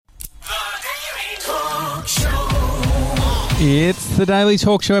It's the Daily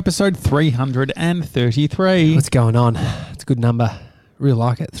Talk Show, episode 333. What's going on? It's a good number. Really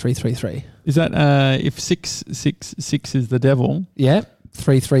like it. 333. Is that if 666 is the devil? Yeah.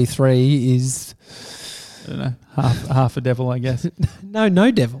 333 is I don't know, half a devil, I guess. no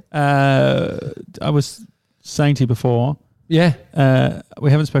devil. I was saying to you before, Yeah.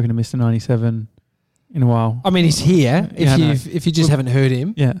 we haven't spoken to Mr. 97 in a while. I mean, he's here. Yeah, If you just haven't heard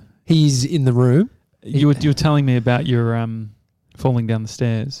him, Yeah. he's in the room. You were telling me about your falling down the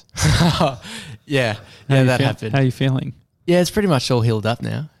stairs. Yeah, How that happened. How are you feeling? Yeah, it's pretty much all healed up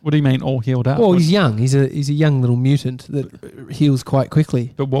now. What do you mean all healed up? Well, he's young. He's a young little mutant that heals quite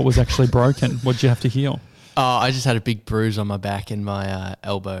quickly. But what was actually broken? What did you have to heal? I just had a big bruise on my back and my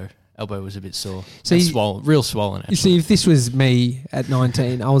elbow. Elbow was a bit sore. So swollen, real swollen. Actually. You see, if this was me at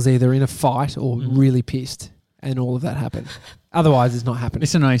 19, I was either in a fight or really pissed, and all of that happened. Otherwise, it's not happening.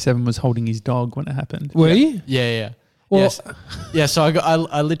 Mr. 97 was holding his dog when it happened. Were you? Yeah. Well, Yes. Yeah. So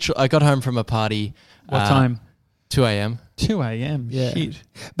I got home from a party. What time? 2 a.m. 2 a.m. Yeah. Shit.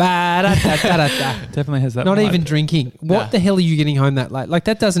 Ba-da-da-da-da-da. Definitely has that. Not vibe. even drinking. What Nah. the hell are you getting home that late? Like,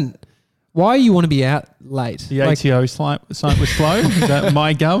 that doesn't... Why you want to be out late? The Like, ATO site was slow. Is that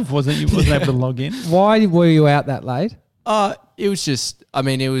MyGov wasn't able to log in? why were you out that late? It was just. I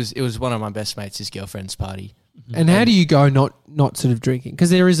mean, it was one of my best mates' his girlfriend's party. And how do you go not sort of drinking? Because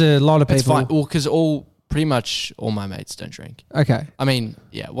there is a lot of people... It's fine. Well, because pretty much all my mates don't drink. Okay. I mean,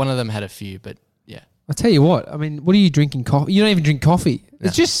 yeah, one of them had a few, but yeah. I'll tell you what. I mean, what are you drinking? Coffee? You don't even drink coffee. No.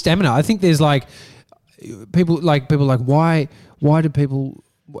 It's just stamina. I think there's people like why do people...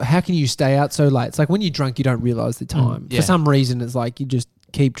 How can you stay out so late? It's like when you're drunk, you don't realise the time. Yeah. For some reason, it's like you just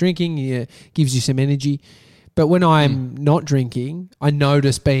keep drinking. It gives you some energy. But when I'm not drinking, I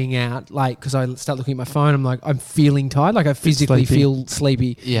notice being out, like, because I start looking at my phone, I'm like, I'm feeling tired. Like, I physically sleepy. feel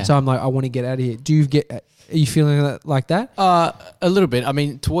sleepy. Yeah. So I'm like, I want to get out of here. Are you feeling like that? A little bit. I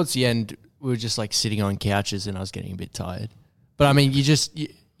mean, towards the end, we were just like sitting on couches, and I was getting a bit tired. But I mean, you just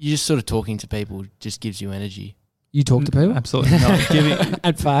sort of talking to people just gives you energy. You talk to people? Absolutely not.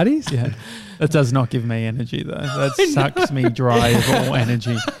 At parties? Yeah, that does not give me energy though. That sucks me dry of all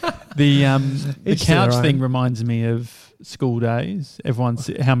energy. The Each to couch their own. thing reminds me of school days.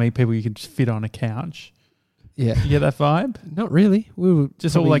 How many people you could fit on a couch. Yeah. You get that vibe? Not really. We were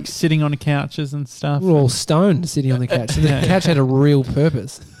Just all like sitting on couches and stuff. we were all stoned sitting on the couch. So the Yeah. couch had a real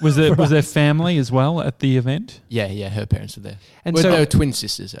purpose. Was there family as well at the event? Yeah, her parents were there. And Well, so they were twin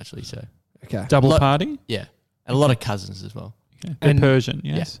sisters actually. So okay. Double party? yeah, and a lot of cousins as well. Okay. They're And- Persian,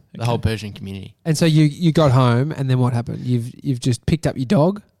 yes. Yeah, the whole Persian community. And so you got home, and then what happened? You've just picked up your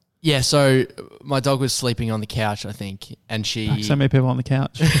dog. Yeah, so my dog was sleeping on the couch, I think, and she. So many people on the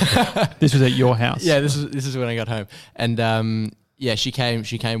couch. This was at your house. Yeah, this is when I got home, and yeah, she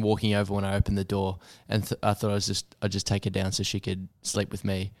came walking over when I opened the door, and I thought I'd just take her down so she could sleep with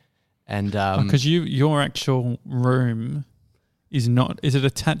me, and Because your actual room is it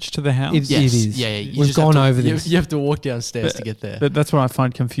attached to the house? It yes, is. yeah, you We've just have gone to- over you- this. You have to walk downstairs to get there. But that's what I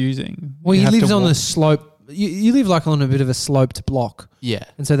find confusing. Well, he You have lives to on walk- the slope. You live like on a bit of a sloped block, Yeah,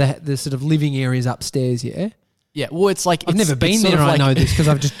 and so the sort of living areas upstairs. Yeah, yeah. Well, it's like I've never been it's sort there. of I like- know this because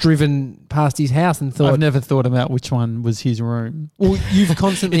I've just driven past his house and thought. I've never thought about which one was his room. Well, you've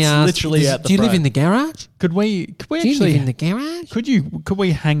constantly It's asked. literally at the do you live front. in the garage? Could we Do you actually live in the garage? could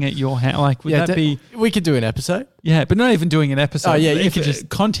we hang at your house? Like would Yeah, that be we could do an episode. yeah, but not even doing an episode. Oh, yeah, you If could it- just-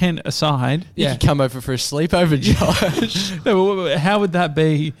 content aside. You could come over for a sleepover, Josh. No, how would that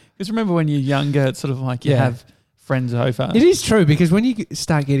be? Because remember when you're younger, it's sort of like you Yeah. have friends over. It is true because when you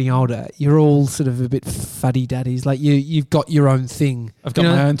start getting older, you're all sort of a bit fuddy-duddies. Like you've got your own thing. I've got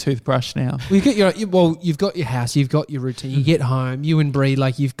my own toothbrush now. Well, you've got your house, you've got your routine. You get home, you and Bree,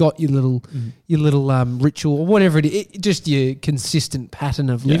 like you've got your little ritual or whatever it is. Just your consistent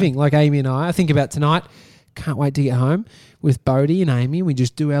pattern of Yeah. living. Like Amy and I think about tonight. Can't wait to get home with Bodie and Amy. We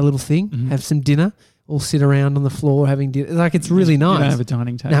just do our little thing, have some dinner, all sit around on the floor having dinner. Like it's really nice. You don't have a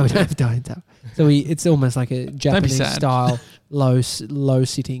dining table. No, we don't have a dining table. So it's almost like a Japanese sad. style low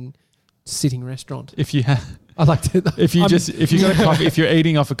sitting restaurant. If you have, I like to. if you got a coffee, if you're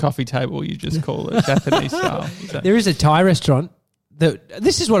eating off a coffee table, you just call it Japanese style. Is that There is a Thai restaurant that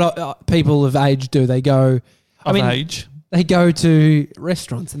this is what people of age do. They go. of age? They go to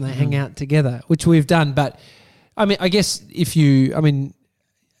restaurants and they hang out together, which we've done. But I mean, I guess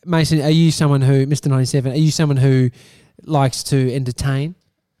Mason, are you someone who, Mr. 97, are you someone who likes to entertain?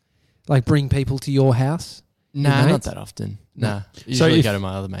 Like bring people to your house? Nah, Your not mates? that often. Nah, So usually if- go to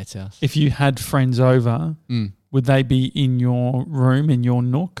my other mate's house. If you had friends over, would they be in your room, in your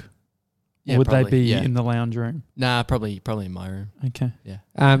nook? Yeah, or would probably, they be yeah. in the lounge room? Nah, probably in my room. Okay.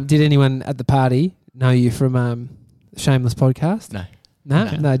 Yeah. Did anyone at the party know you from Shameless podcast. No. No,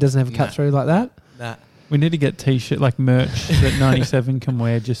 Okay. no, it doesn't have a cut No. through like that. Nah. We need to get t-shirt like merch that 97 can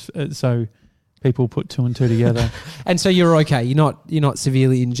wear, just so people put two and two together. And so you're okay. You're not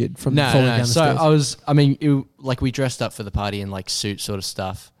severely injured from falling down the So stairs. we dressed up for the party in like suit sort of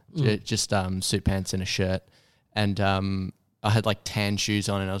stuff, just suit pants and a shirt, and I had like tan shoes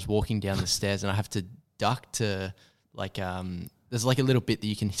on, and I was walking down the stairs, and I have to duck to like there's like a little bit that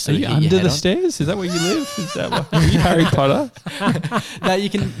you can Are sort you of hit your under head the on. stairs? Is that where you live? Is that what, are you Harry Potter? No,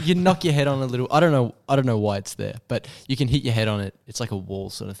 you knock your head on a little. I don't know why it's there, but you can hit your head on it. It's like a wall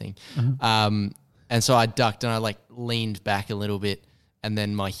sort of thing. And so I ducked and I like leaned back a little bit, and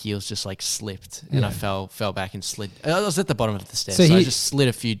then my heels just like slipped, and I fell back and slid. I was at the bottom of the stairs, so I just slid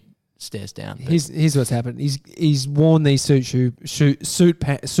a few stairs down. But Here's what's happened. He's worn these suit shoe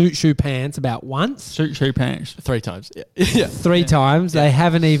pants about once, Shoe pants. 3 times, yeah. three times. Yeah. They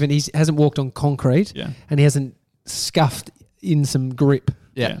haven't even. He hasn't walked on concrete, Yeah. and he hasn't scuffed in some grip.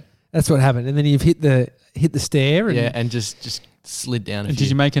 Yeah. That's what happened. And then you've hit the stair. And Yeah, and just slid down. And did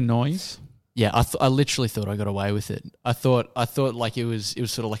you make a noise? Yeah, I literally thought I got away with it. I thought like it was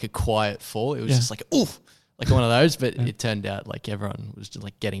sort of like a quiet fall. It was just like oof, like one of those. But it turned out like everyone was just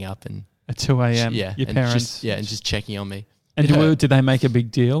like getting up and At 2 a.m. yeah, Your and parents. just checking on me. And Yeah. did they make a big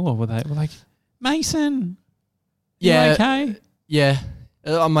deal, or were they like, Mason? You Yeah. okay? Yeah,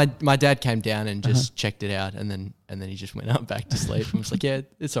 my dad came down and just checked it out, and then he just went up back to sleep and was like, yeah,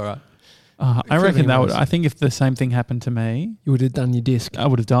 it's all right. I could've reckon been that would. worse. I think if the same thing happened to me, you would have done your disc. I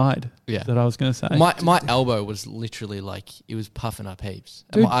would have died. Yeah. That I was going to say. My elbow was literally like it was puffing up heaps.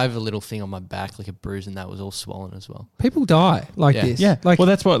 And Dude. I have a little thing on my back, like a bruise, and that was all swollen as well. People die like Yeah. this. Yeah. Like Well,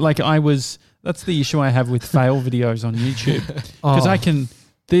 that's what. Like that's the issue I have with fail videos on YouTube, because I can.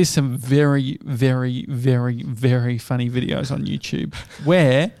 There's some very, very, very, very funny videos on YouTube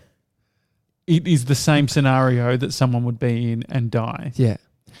where it is the same scenario that someone would be in and die. Yeah.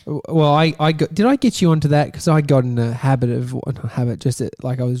 Well, I got. Did I get you onto that? Because I got in a habit of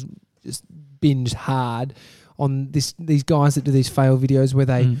like I was just binged hard on these guys that do these fail videos where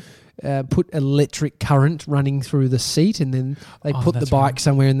they put electric current running through the seat, and then they put the that's bike right.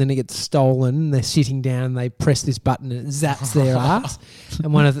 somewhere, and then it gets stolen. And they're sitting down, and they press this button, and it zaps their ass.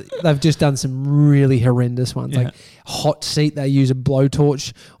 And they've just done some really horrendous ones, Yeah. like hot seat. They use a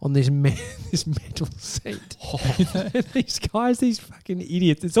blowtorch on this this metal seat. These guys, these fucking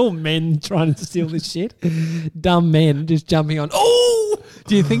idiots. It's all men trying to steal this shit. Dumb men just jumping on. Oh,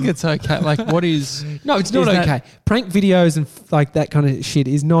 Do you think it's okay? Like, what is? no, it's not Is that- okay. Prank videos and like that kind of shit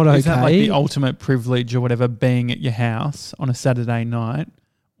is not okay. Is that like the ultimate privilege or whatever? Being at your house on a Saturday night,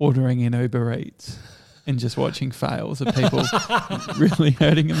 ordering in Uber Eats, and just watching fails of people really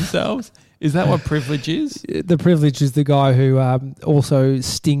hurting themselves. Is that what privilege is? The privilege is the guy who also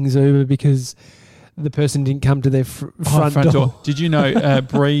stings Uber because the person didn't come to their front door. Did you know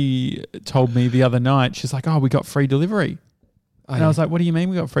Bree told me the other night, she's like, oh, we got free delivery. And I was like, what do you mean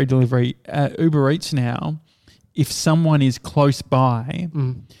we got free delivery? Uber Eats now, if someone is close by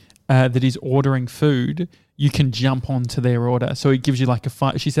that is ordering food, you can jump onto their order. So it gives you like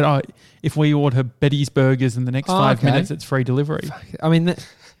she said, oh, if we order Betty's Burgers in the next 5 minutes, it's free delivery. I mean,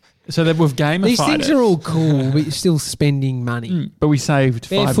 So that we've gamified these things it. are all cool, but you're still spending money. But we saved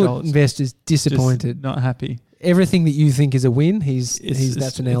Barefoot $5. investors Just disappointed. not happy. Everything that you think is a win, that's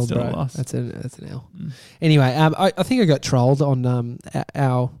an L, it's still a bro. loss. That's an L. Anyway, I think I got trolled on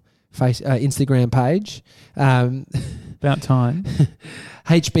our Instagram page. About time.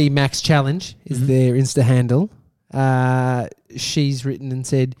 HB Max Challenge is their Insta handle. She's written and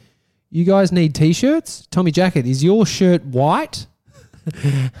said, "You guys need t-shirts? Tommy Jacket, is your shirt white?"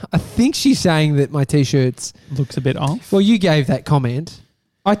 I think she's saying that my t-shirts. Looks a bit off. Well, you gave that comment.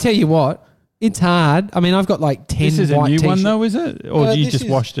 I tell you what, it's hard. I mean, I've got like 10 This is a white new t-shirts. one though, is it? Or you this just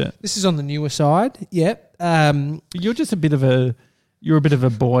is- washed it? This is on the newer side. Yep. But you're just a bit of a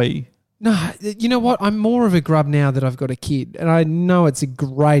boy. No, you know what? I'm more of a grub now that I've got a kid, and I know it's a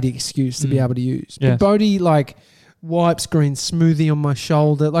great excuse to be able to use. Yeah. But Bodhi wipes green smoothie on my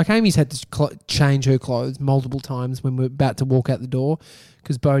shoulder. Like Amy's had to change her clothes multiple times when we're about to walk out the door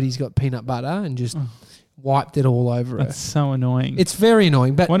because Bodhi's got peanut butter and just wiped it all over her. That's so annoying. It's very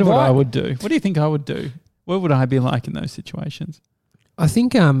annoying. But Wonder what I would do. What do you think I would do? What would I be like in those situations? I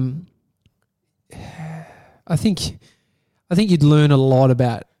think you'd learn a lot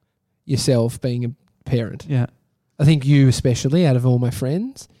about yourself being a parent. Yeah, I think you especially, out of all my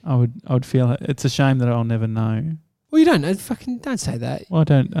friends. I would feel it. It's a shame that I'll never know. Well, you don't know. Fucking don't say that. Well, I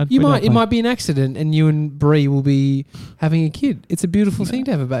don't. It might be an accident, and you and Bree will be having a kid. It's a beautiful thing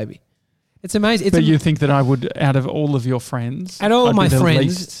to have a baby. It's amazing. But you think that I would, out of all of your friends, And all I'd my be the friends-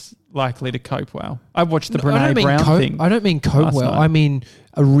 least likely to cope well. I watched the No, I don't Brene mean Brown cope, thing. I don't mean cope last well. night. I mean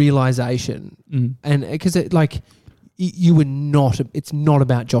a realization, and because you were not. It's not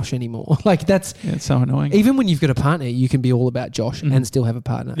about Josh anymore. Like that's Yeah, it's so annoying. even when you've got a partner, you can be all about Josh and still have a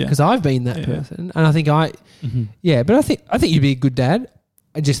partner. Yeah. Because I've been that Yeah. person, and I think but I think you'd be a good dad.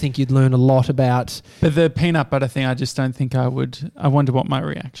 I just think you'd learn a lot about. But the peanut butter thing, I just don't think I would. I wonder what my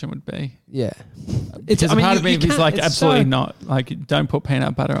reaction would be. Yeah, Because a part of me is can't- like, it's absolutely so- not. Like, don't put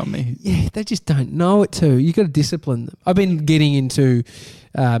peanut butter on me. Yeah, they just don't know it too. You got to discipline them. I've been getting into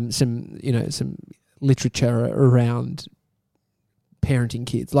some literature around parenting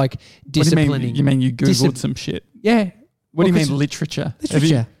kids, like disciplining. What do you mean? You Googled some shit? Yeah. What do you Well, mean 'cause literature?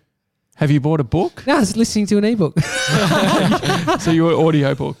 Literature. Have you bought a book? No, I was listening to an ebook. So you were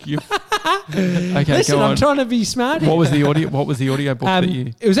audio book. Okay, Listen, go on. I'm trying to be smart. What was the audio? What was the audio book that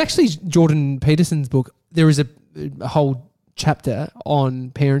you? It was actually Jordan Peterson's book. There is a whole chapter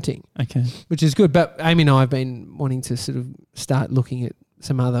on parenting, Okay. which is good. But Amy and I have been wanting to sort of start looking at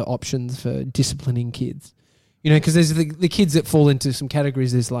some other options for disciplining kids. You know, because there's the kids that fall into some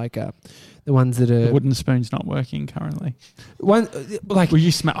categories. There's like the ones that The are wooden spoon's not working currently. one like Will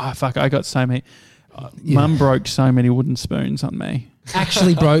you smell? Oh fuck! I got so many. Yeah. Mum broke so many wooden spoons on me.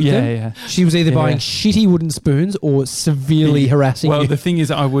 actually broke Yeah, them. yeah. She was either Yeah. buying shitty wooden spoons or severely harassing Well, you. the thing is,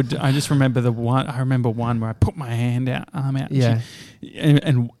 I just remember the one. I remember one where I put my arm out. Yeah.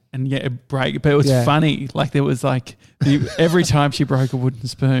 And yeah, it break. But it was Yeah. funny. Like there was like every time she broke a wooden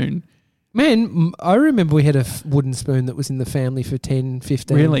spoon. Man, I remember we had a wooden spoon that was in the family for 10,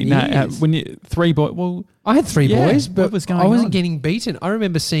 15 Really? No. years. When you 3 boys. Well, I had 3 Yeah, boys, but what was going I wasn't on? getting beaten. I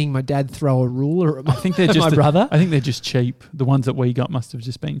remember seeing my dad throw a ruler at I think they're my just brother. I think they're just cheap. The ones that we got must have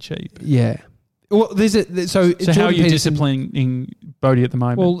just been cheap. Yeah. Well, there's So Jordan how are you Peterson- disciplining Bodhi at the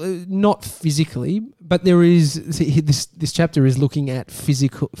moment? Well, not physically, but there is this chapter is looking at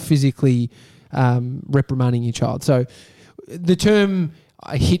physically reprimanding your child. So the term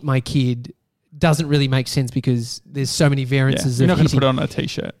 "I hit my kid" doesn't really make sense because there's so many yeah. variances. You're not going to hitting. put it on a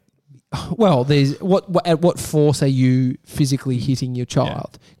t-shirt. Well, there's at what force are you physically hitting your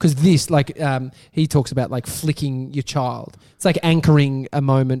child? Because this, like, he talks about like flicking your child. It's like anchoring a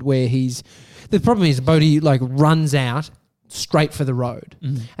moment where the problem is Bodhi like runs out straight for the road,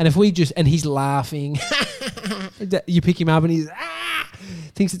 and if we and he's laughing, you pick him up and he's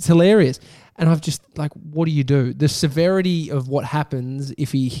thinks it's hilarious. And I've just like, what do you do? The severity of what happens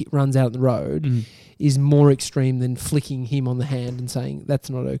if he runs out on the road is more extreme than flicking him on the hand and saying that's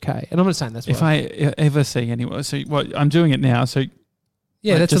not okay. And I'm not saying that's what If I ever see anyone, so what I'm doing it now. So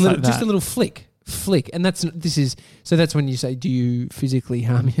yeah, like, that's just a little, like just that. a little flick, and that's when you say, do you physically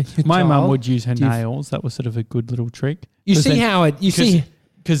harm your my child? mum would use her Do you- nails. That was sort of a good little trick. You 'Cause see then- how it? You see,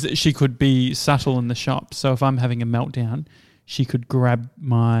 because she could be subtle in the shop. So if I'm having a meltdown, she could grab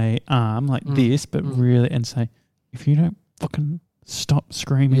my arm like this, but really, and say, "If you don't fucking stop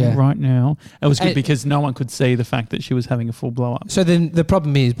screaming Yeah. right now," it was good And- because no one could see the fact that she was having a full blow up. so then the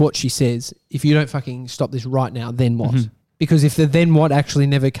problem is what she says. If you don't fucking stop this right now, then what? Mhm. Because if the then what actually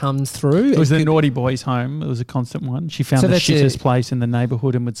never comes through, It was it the could- naughty boy's home. It was a constant one. She found So the that's shittest a- place in the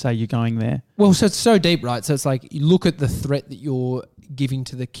neighbourhood and would say, "You're going there." well, so it's so deep, right? So it's like you look at the threat that you're giving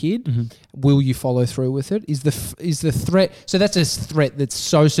to the kid. Will you follow through with it? Is the threat? So that's a threat that's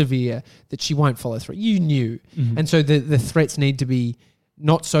so severe that she won't follow through. You knew, and so the threats need to be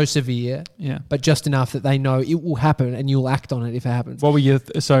not so severe, Yeah. but just enough that they know it will happen and you'll act on it if it happens. What were you?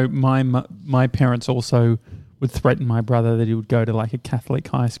 So my parents also would threaten my brother that he would go to like a Catholic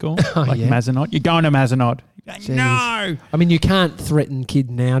high school, like yeah? Mazenod. You're going to Mazenod. Jeez. No, I mean, you can't threaten kid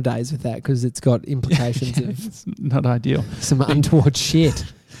nowadays with that because it's got implications of it's not ideal. some untoward shit.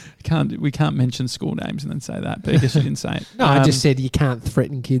 We can't mention school names and then say that, but I guess you didn't say it. No, I just said you can't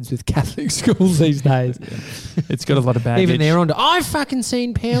threaten kids with Catholic schools these days. It's got a lot of baggage. Even they're on to, I've fucking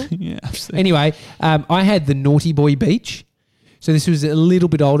seen Pell. Yeah, absolutely. Anyway, I had the Naughty Boy Beach. So this was a little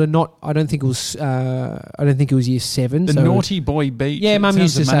bit older. I don't think it was year 7. The so Naughty Boy Beach. Yeah, it Mum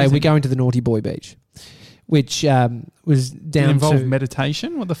used to sounds say amazing. we're going to the Naughty Boy Beach, which was Did it down involve to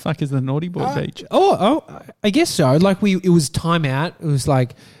meditation? What the fuck is the Naughty Boy Beach? I guess so. Like it was time out. It was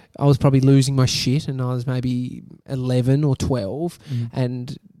like I was probably losing my shit, and I was maybe 11 or 12,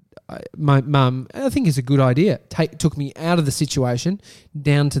 and my mum, I think it's a good idea, took me out of the situation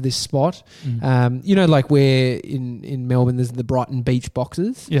down to this spot. You know, like where in Melbourne there's the Brighton beach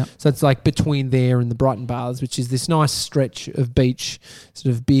boxes. Yeah. So it's like between there and the Brighton Baths, which is this nice stretch of beach,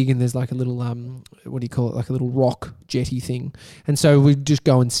 sort of big, and there's like a little, what do you call it, like a little rock jetty thing. And so we'd just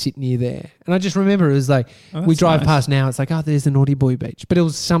go and sit near there. And I just remember it was like, Oh, we that's drive nice. past now, it's like, oh, there's the Naughty Boy Beach. But it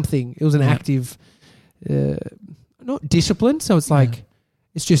was something, it was an active, not discipline. So it's like,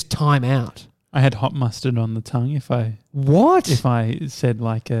 It's just time out. I had hot mustard on the tongue if I said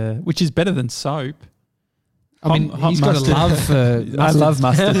like which is better than soap. I mean, he's got a love for mustard. I love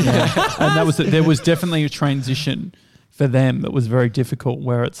mustard, yeah. And there was definitely a transition for them that was very difficult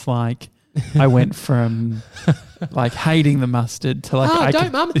where it's like I went from like hating the mustard to like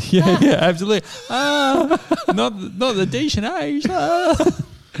don't mum. Yeah, absolutely. Not the Dijonnaise.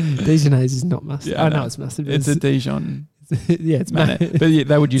 Dijonnaise is not mustard. Yeah, no, it's mustard. It's a Dijon. Yeah, it's but yeah,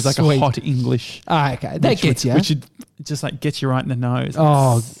 they would use like Sweet. a hot English. Okay, that gets you. Which would just like gets you right in the nose.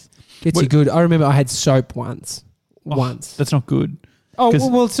 Oh, gets you good. I remember I had soap once. That's not good. Oh,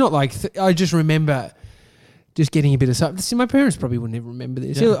 well, it's not like I just remember just getting a bit of soap. See, my parents probably would never remember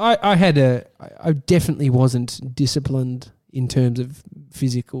this. Yeah. I definitely wasn't disciplined in terms of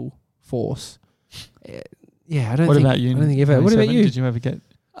physical force. Yeah, I don't. What think, about you? I don't think ever. What about you? Did you ever get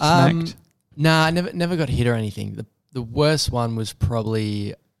smacked? Nah, I never got hit or anything. The worst one was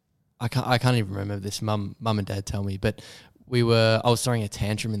probably I can't even remember this. Mum and Dad tell me, but I was throwing a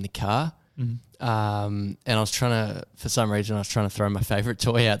tantrum in the car. Mm-hmm. And I was for some reason throw my favourite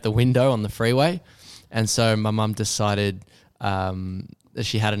toy out the window on the freeway. And so my mum decided that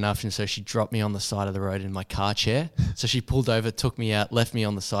she had enough, and so she dropped me on the side of the road in my car chair. So she pulled over, took me out, left me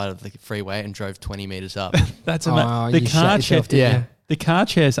on the side of the freeway and drove 20 metres up. That's amazing. The car chair, yeah. The car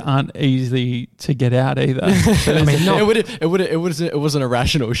chairs aren't easy to get out either. I mean, it wasn't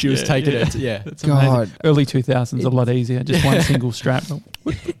irrational. She was taking it. Yeah. That's amazing. Early 2000s, a lot easier. Just one single strap.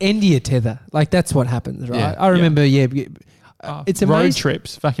 End your tether. Like that's what happens, right? Yeah. I remember, it's amazing. Road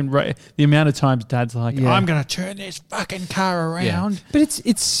trips, the amount of times Dad's like, I'm going to turn this fucking car around. Yeah. But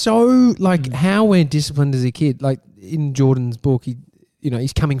it's so like how we're disciplined as a kid. Like in Jordan's book,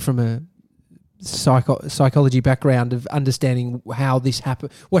 he's coming from a psychology background of understanding how this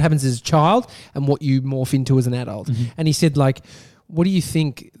what happens as a child and what you morph into as an adult. Mm-hmm. And he said, like, what do you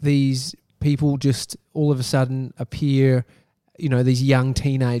think these people just all of a sudden appear, these young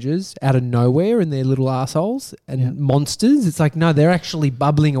teenagers out of nowhere and they're little assholes and monsters? It's like, no, they're actually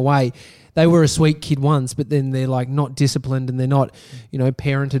bubbling away. They were a sweet kid once, but then they're like not disciplined and they're not,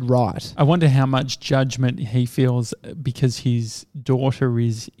 parented right. I wonder how much judgment he feels because his daughter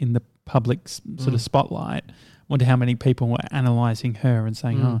is in the public sort of spotlight. I wonder how many people were analysing her and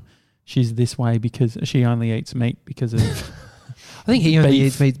saying, oh, she's this way because she only eats meat because of I think he only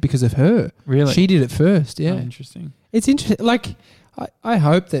eats meat because of her. Really? She did it first, yeah. Oh, interesting. It's interesting. Like, I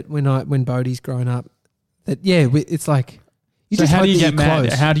hope that when Bodhi's grown up, that, it's like... How do you get mad?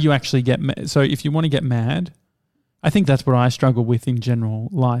 Close. How do you actually get mad? So if you want to get mad, I think that's what I struggle with in general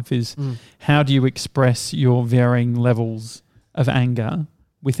life is how do you express your varying levels of anger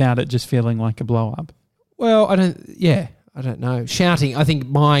without it just feeling like a blow up? Well, I don't know. Shouting, I think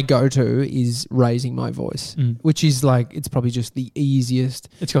my go-to is raising my voice, which is like, it's probably just the easiest.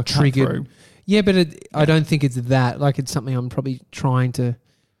 It's got triggered. Through. Yeah, but I don't think it's that. Like, it's something I'm probably trying to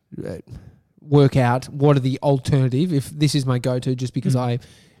work out. What are the alternative if this is my go-to just because I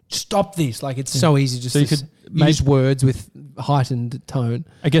stop this? Like, it's so easy just to use words with heightened tone.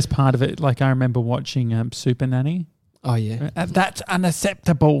 I guess part of it, like I remember watching Super Nanny. Oh, yeah. That's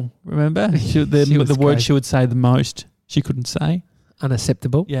unacceptable. Remember? The word she would say the most, she couldn't say.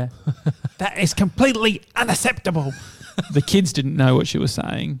 Unacceptable? Yeah. That is completely unacceptable. The kids didn't know what she was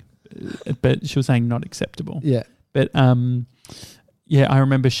saying, but she was saying not acceptable. Yeah. But, I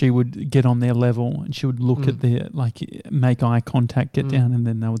remember she would get on their level and she would look at make eye contact, get down, and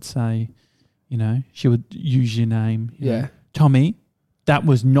then they would say, she would use your name. You know, Tommy, that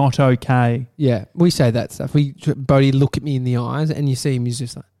was not okay. Yeah, we say that stuff. Bodhi look at me in the eyes and you see him, he's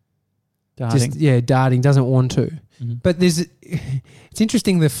just like... Darting. Darting, doesn't want to. Mm-hmm. But it's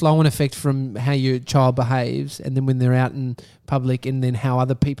interesting the flow-on effect from how your child behaves and then when they're out in public and then how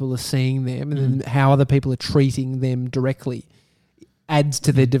other people are seeing them and then how other people are treating them directly adds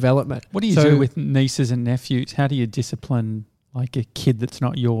to their development. What do you do with nieces and nephews? How do you discipline like a kid that's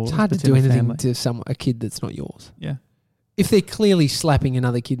not yours? It's hard to do anything to a kid that's not yours. Yeah. If they're clearly slapping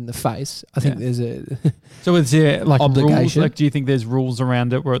another kid in the face, I think there's a so is there like obligation? Rules, like, do you think there's rules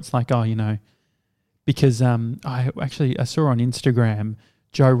around it where it's like, because I saw on Instagram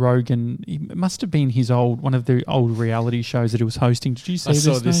Joe Rogan, it must have been one of the old reality shows that he was hosting. Did you see this?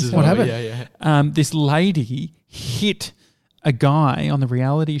 I saw this as well. What happened? Yeah. This lady hit a guy on the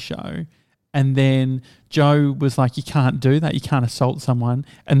reality show. And then Joe was like, you can't do that. You can't assault someone.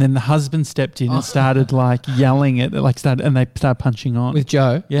 And then the husband stepped in and started like yelling at, and they started punching on. With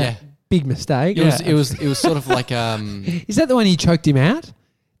Joe? Yeah. Big mistake. It was sort of like... Is that the one he choked him out?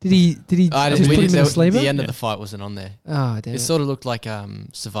 Did he just put him in a sleeper? The end of the fight wasn't on there. Oh, damn. It sort of looked like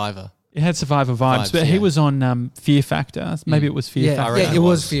Survivor. It had Survivor vibes, but he was on Fear Factor. Maybe it was Fear Factor. Yeah, it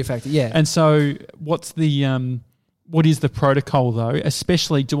was Fear Factor, yeah. And so what is the protocol though?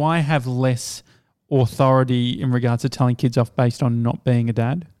 Especially, do I have less authority in regards to telling kids off based on not being a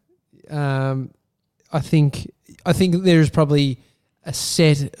dad? I think there's probably a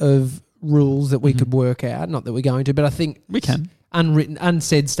set of rules that we could work out. Not that we're going to, but I think we can. Unwritten,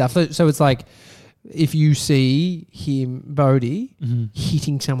 unsaid stuff. So it's like if you see him, Bodhi,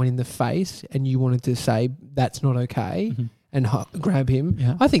 hitting someone in the face, and you wanted to say that's not okay. And grab him.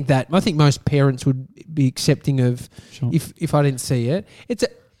 Yeah. I think most parents would be accepting of if I didn't see it.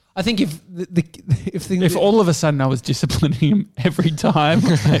 I think if all of a sudden I was disciplining him every time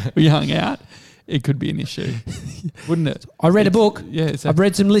we hung out, it could be an issue, wouldn't it? I read a book. Yeah, I've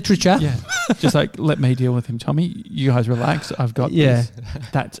read some literature. Yeah, just like let me deal with him, Tommy. You guys relax. I've got this.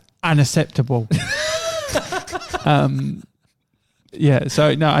 That's unacceptable. Yeah.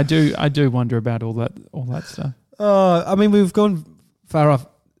 So no, I do wonder about all that stuff. I mean, we've gone far off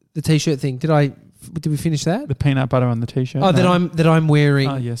the t-shirt thing. Did we finish that? The peanut butter on the t-shirt. Oh, no. that I'm wearing.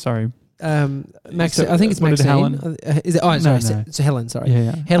 Oh yeah, sorry. Max, I think it's Maxine. Helen? Is it? Oh, sorry, No. It's Helen. Sorry.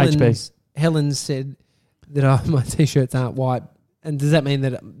 Yeah. Helen said that my t-shirts aren't white, and does that mean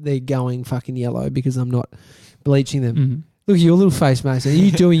that they're going fucking yellow because I'm not bleaching them? Mm-hmm. Look at your little face, mate. Are you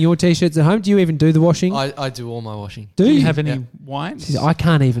doing your t-shirts at home? Do you even do the washing? I do all my washing. Do you have any white? I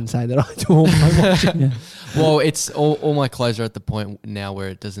can't even say that I do all my washing. Yeah. Well, it's all my clothes are at the point now where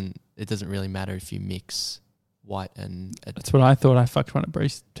it doesn't really matter if you mix white and. That's what I thought. I fucked one of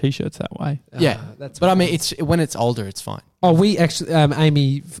Bree's t-shirts that way. Yeah, but I mean, it's when it's older, it's fine. Oh, we actually,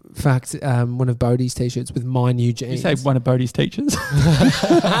 Amy fucked one of Bodhi's t-shirts with my new jeans. You say one of Bodhi's teachers?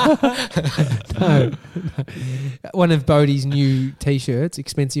 No. One of Bodhi's new t-shirts,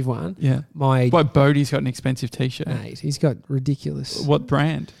 expensive one. Yeah. Bodhi's got an expensive t-shirt. Mate, he's got ridiculous. What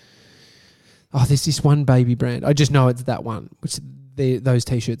brand? Oh, there's this one baby brand. I just know it's that one, which those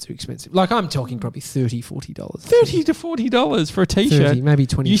t-shirts are expensive. Like I'm talking probably $30, $40. $30 to $40 for a t-shirt. 30, maybe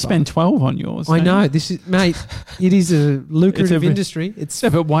 20. You spend $12 on yours. I know. This is, mate. It is a lucrative industry. Yeah,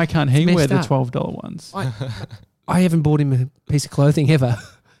 but why can't he wear the $12 ones? I haven't bought him a piece of clothing ever.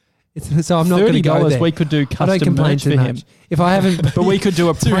 So I'm not going to go there. We could do custom I don't complain merch too for much. him. If I haven't, but we could do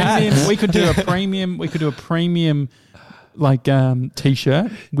a premium. We could do a premium. We could do a premium. Like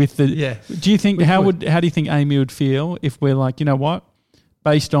t-shirt with the. Yeah. Do you think how do you think Amy would feel if we're like, you know what,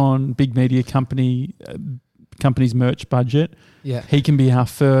 based on big media company's merch budget, he can be our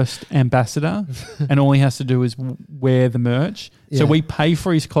first ambassador, and all he has to do is wear the merch. Yeah. So we pay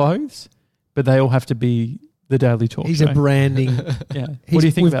for his clothes, but they all have to be the Daily Talk. He's show. a branding. Yeah. What do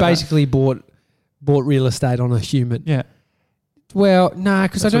you think? We've basically bought real estate on a human. Yeah. Well, no,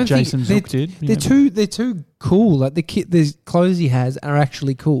 because I don't think Jason Zook did. They're too cool. Like the clothes he has are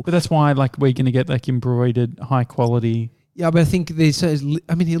actually cool. But that's why, like, we're going to get like embroidered, high quality. Yeah, but I think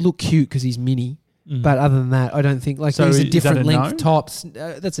he'll look cute because he's mini. Mm. But other than that, I don't think these are different length tops.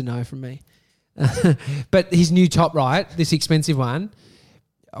 That's a no from me. But his new top, right? This expensive one.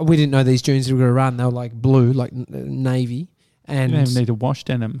 We didn't know these jeans were going to run. They were like blue, like navy. And you don't even need to wash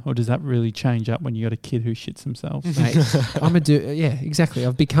denim, or does that really change up when you got a kid who shits themselves? Mate, yeah, exactly.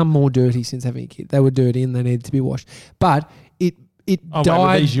 I've become more dirty since having a kid. They were dirty and they needed to be washed. But it died. Wait,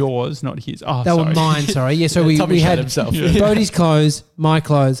 were these yours, not his? Oh, they were mine. Sorry. Yeah. So we had himself. Bodhi's clothes, my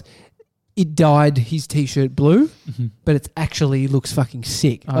clothes. It dyed his t-shirt blue, but it actually looks fucking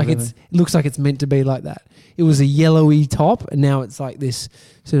sick. Oh, really? It looks like it's meant to be like that. It was a yellowy top, and now it's like this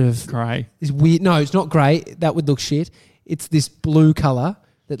sort of grey. This weird. No, it's not grey. That would look shit. It's this blue colour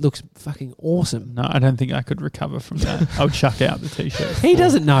that looks fucking awesome. No, I don't think I could recover from that. I would chuck out the t-shirt. He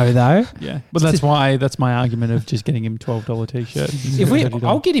doesn't know though. Yeah, but that's my argument of just getting him $12 t-shirt.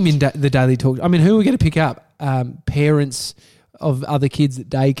 I'll get him in the Daily Talk. I mean, who are we going to pick up? Parents of other kids at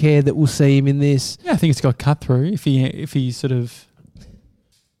daycare that will see him in this. Yeah, I think it's got cut through. If he sort of.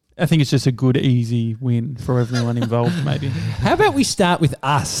 I think it's just a good, easy win for everyone involved, maybe. How about we start with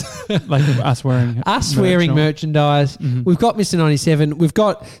us? Like us wearing merchandise. Mm-hmm. We've got Mr. 97. We've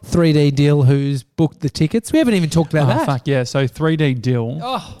got 3D Dill who's booked the tickets. We haven't even talked about that. Fuck yeah. So 3D Dill.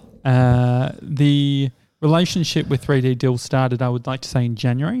 The relationship with 3D Dill started, I would like to say, in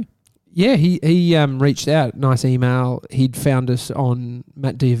January. Yeah, he reached out, nice email. He'd found us on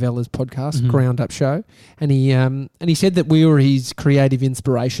Matt Diavella's podcast, Ground Up Show, and he said that we were his creative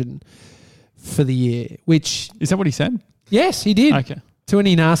inspiration for the year. Which is that what he said? Yes, he did. Okay. To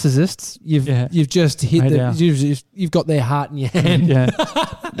any narcissists, you've just hit you've got their heart in your hand. Yeah,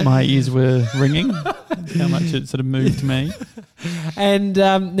 my ears were ringing. That's how much it sort of moved me. And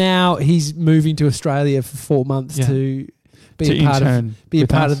now he's moving to Australia for 4 months to be to a part intern of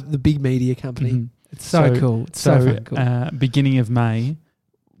with us. of the big media company. Mhm. It's so cool. It's so fucking cool. Beginning of May,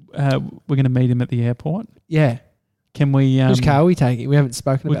 we're going to meet him at the airport. Yeah. Can we? Which car are we taking? We haven't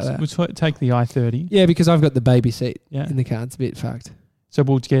spoken about that. We'll take the I-30. Yeah, because I've got the baby seat Yeah. in the car. It's a bit fucked. So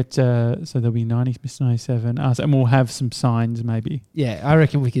we'll get. So there'll be 90, Mr. 97, us, and we'll have some signs maybe. Yeah, I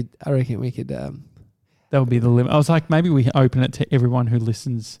reckon we could. That would be the limit. I was like, maybe we open it to everyone who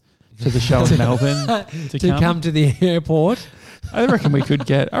listens to the show in Melbourne to come to the airport. I reckon we could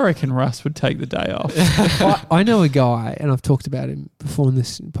get. I reckon Russ would take the day off. I know a guy, and I've talked about him before in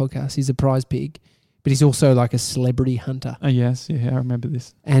this podcast. He's a prize pig, but he's also like a celebrity hunter. Oh yes, yeah, I remember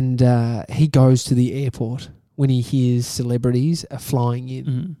this. And he goes to the airport when he hears celebrities are flying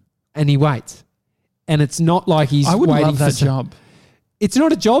in, and he waits. And it's not like he's I would waiting love for that job. It's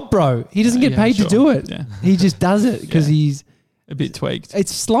not a job, bro. He doesn't get paid to do it. Yeah. He just does it because he's a bit tweaked.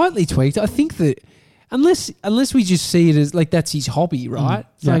 It's slightly tweaked. I think that unless we just see it as like that's his hobby, right?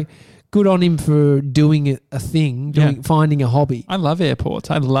 It's like good on him for doing a thing, finding a hobby. I love airports.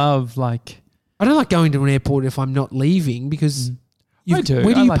 I love I don't like going to an airport if I'm not leaving because I do.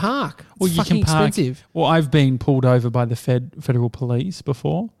 Where do you park? Well, It's you fucking can park. expensive. Well, I've been pulled over by the federal police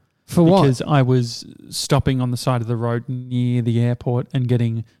before. For what? Because I was stopping on the side of the road near the airport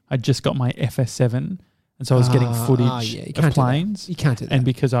and I just got my FS7, and so I was getting footage of planes. You can't do that. And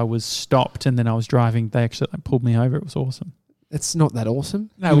because I was stopped and then I was driving, they actually pulled me over. It was awesome. It's not that awesome.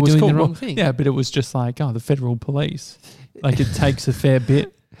 No, you it was were doing cool. the wrong thing. Yeah, but it was just like, the federal police. Like it takes a fair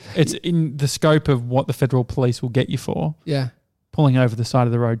bit. It's in the scope of what the federal police will get you for. Yeah. Pulling over the side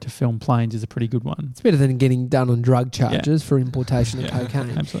of the road to film planes is a pretty good one. It's better than getting done on drug charges for importation of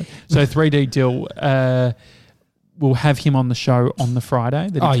cocaine. Absolutely. So 3D Dill, we'll have him on the show on the Friday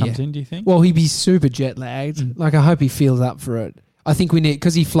that he comes in, do you think? Well, he'd be super jet lagged. Like, I hope he feels up for it. I think we need,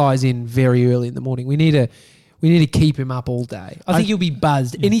 because he flies in very early in the morning, we need to keep him up all day. I think he'll be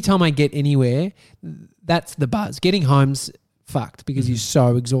buzzed. Yeah. Anytime I get anywhere, that's the buzz. Getting home's fucked because you're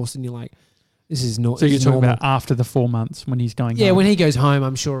so exhausted and you're like, this is not. So you're talking about after the 4 months when he's going home? Yeah, when he goes home,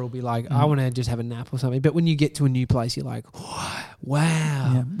 I'm sure he'll be like, I want to just have a nap or something. But when you get to a new place, you're like,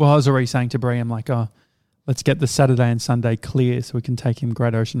 wow. Yeah. Well, I was already saying to Brie, I'm like, let's get the Saturday and Sunday clear so we can take him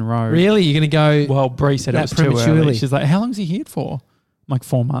Great Ocean Road. Really? You're going to go? Well, Brie said it was too early. She's like, how long is he here for? I'm like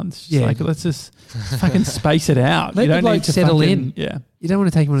 4 months. She's like, let's just fucking space it out. Let him like settle in. Yeah. You don't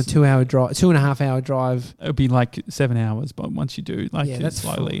want to take him on a 2.5 hour drive. It would be like 7 hours, but once you do, that's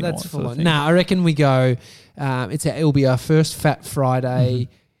slowly. That's full on. Nah, I reckon we go. It'll be our first Fat Friday.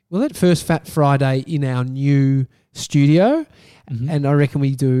 Well, that first Fat Friday in our new studio, and I reckon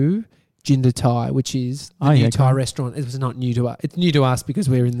we do Jinder Thai, which is the new Thai restaurant. It was not new to us. It's new to us because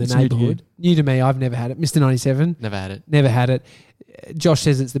we're in the neighbourhood. New to me. I've never had it. Mr. 97. Never had it. Never had it. Josh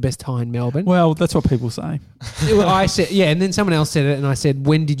says it's the best Thai in Melbourne. Well, that's what people say. I said, and then someone else said it, and I said,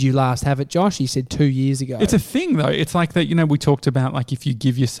 when did you last have it, Josh? He said 2 years ago. It's a thing, though. It's like that, we talked about, like, if you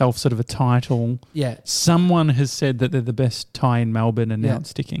give yourself sort of a title. Yeah. Someone has said that they're the best Thai in Melbourne, and now it's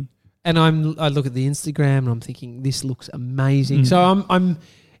sticking. And I look at the Instagram, and I'm thinking, this looks amazing. So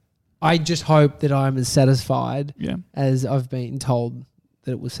I just hope that I'm as satisfied as I've been told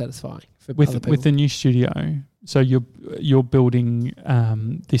that it was satisfying for other people. With the new studio. So you're building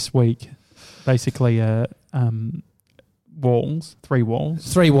this week basically walls, 3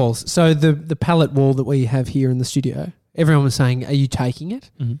 walls. 3 walls. So the pallet wall that we have here in the studio, everyone was saying, are you taking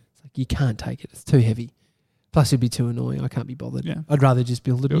it? It's like, you can't take it. It's too heavy. Plus it'd be too annoying. I can't be bothered. Yeah. I'd rather just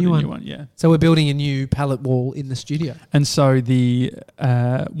build a new one. Yeah. So we're building a new pallet wall in the studio. And so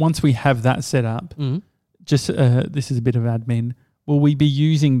once we have that set up, this is a bit of admin. Will we be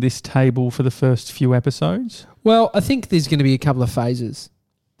using this table for the first few episodes? Well, I think there's going to be a couple of phases.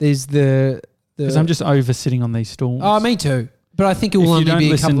 There's because I'm just over sitting on these stools. Oh, me too. But I think it will only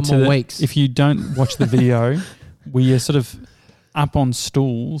be a couple more weeks. If you don't watch the video, we are sort of up on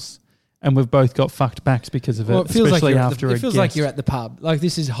stools and we've both got fucked backs because of it. Well, it feels especially like after it feels like you're at the pub. Like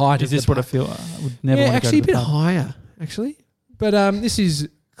this is height. Is this what I feel? I would never want to actually go to the a bit pub. higher, actually. But this is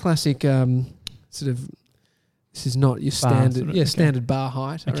classic sort of. This is not your standard, standard bar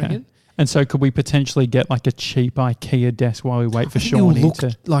height. I reckon. And so, could we potentially get like a cheap IKEA desk while we wait for Shawnee to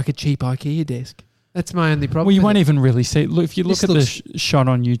look like a cheap IKEA desk? That's my only problem. Well, you won't even really see it. Look, if you look at the shot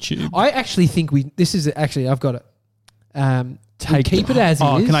on YouTube, I actually think I've got it. Keep it as it is.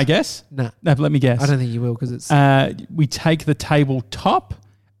 Oh, can I guess? No, let me guess. I don't think you will because it's. We take the table top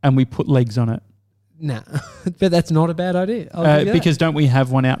and we put legs on it. Nah, but that's not a bad idea. Because don't we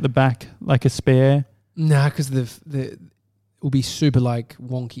have one out the back, like a spare? Nah, because it will be super like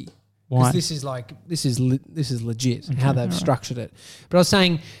wonky. Why? Because this is legit how they've structured it. But I was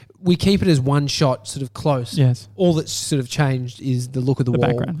saying we keep it as one shot, sort of close. Yes. All that's sort of changed is the look of the The wall.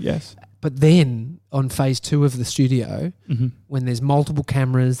 background. Yes. But then on phase 2 of the studio, when there's multiple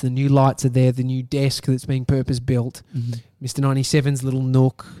cameras, the new lights are there, the new desk that's being purpose built, Mr. 97's little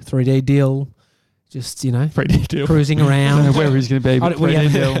nook, 3D deal, just, 3D deal. cruising I don't around. know where he's going to be. But We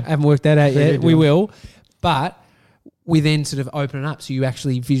 3D deal. haven't worked that out 3D yet. deal. We will. But we then sort of open it up so you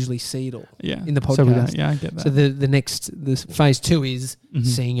actually visually see it all Yeah. in the podcast. So we don't, I get that. So the phase 2 is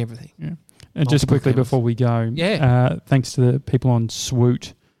seeing everything. Yeah. And just Multiple quickly cameras. before we go, Yeah. thanks to the people on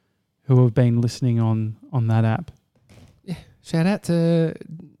Swoot who have been listening on that app. Shout out to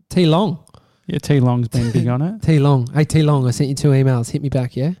T Long. Yeah, T Long's been big on it. T Long. Hey T Long, I sent you 2 emails. Hit me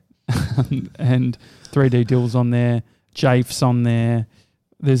back, yeah? And 3D Deal's on there. Jafe's on there.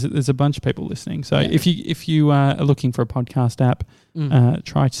 There's a bunch of people listening. So if you are looking for a podcast app,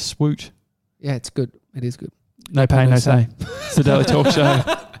 try Swoot. Yeah, it's good. It is good. No pay, no say. It's the Daily Talk Show.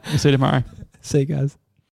 We'll see you tomorrow. See you guys.